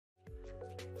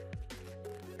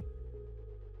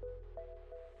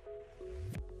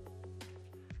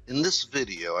In this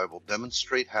video, I will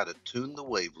demonstrate how to tune the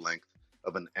wavelength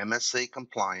of an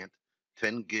MSA-compliant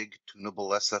 10 gig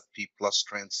tunable SFP Plus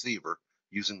transceiver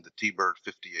using the T-BERD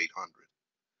 5800.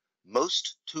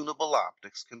 Most tunable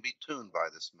optics can be tuned by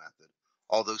this method,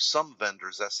 although some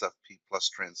vendors' SFP Plus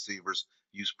transceivers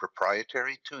use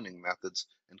proprietary tuning methods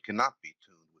and cannot be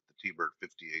tuned with the T-BERD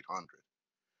 5800.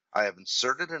 I have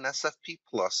inserted an SFP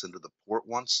Plus into the port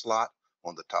 1 slot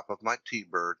on the top of my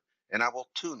T-BERD, and I will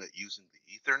tune it using the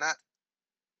Ethernet,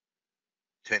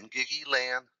 10 gig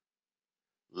ELAN,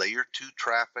 Layer 2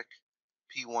 traffic,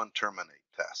 P1 terminate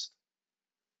test.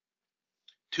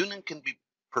 Tuning can be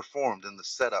performed in the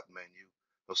setup menu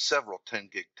of several 10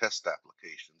 gig test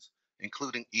applications,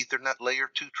 including Ethernet Layer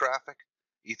 2 traffic,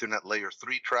 Ethernet Layer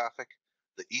 3 traffic,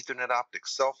 the Ethernet optic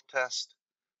self-test,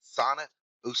 SONET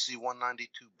OC192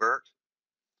 BERT,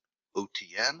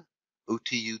 OTN,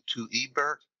 OTU2E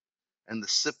BERT, and the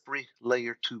CIPRI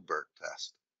Layer 2 BERT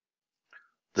test.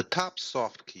 The top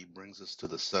soft key brings us to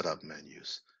the setup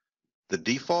menus. The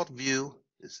default view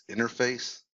is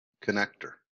Interface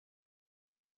Connector.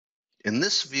 In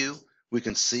this view, we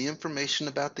can see information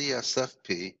about the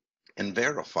SFP and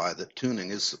verify that tuning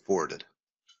is supported.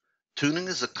 Tuning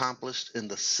is accomplished in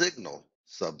the Signal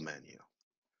submenu.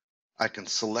 I can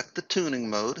select the tuning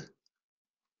mode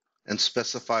and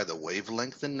specify the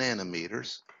wavelength in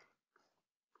nanometers,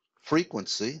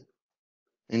 frequency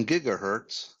in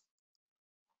gigahertz,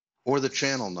 or the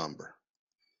channel number.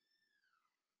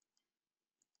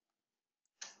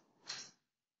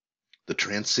 The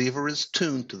transceiver is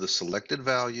tuned to the selected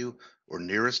value or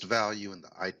nearest value in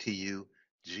the ITU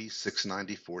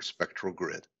G694 spectral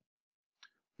grid.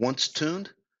 Once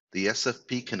tuned, the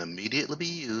SFP can immediately be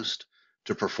used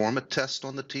to perform a test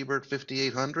on the T-BERD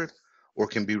 5800 or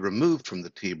can be removed from the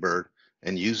T-BERD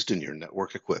and used in your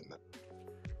network equipment.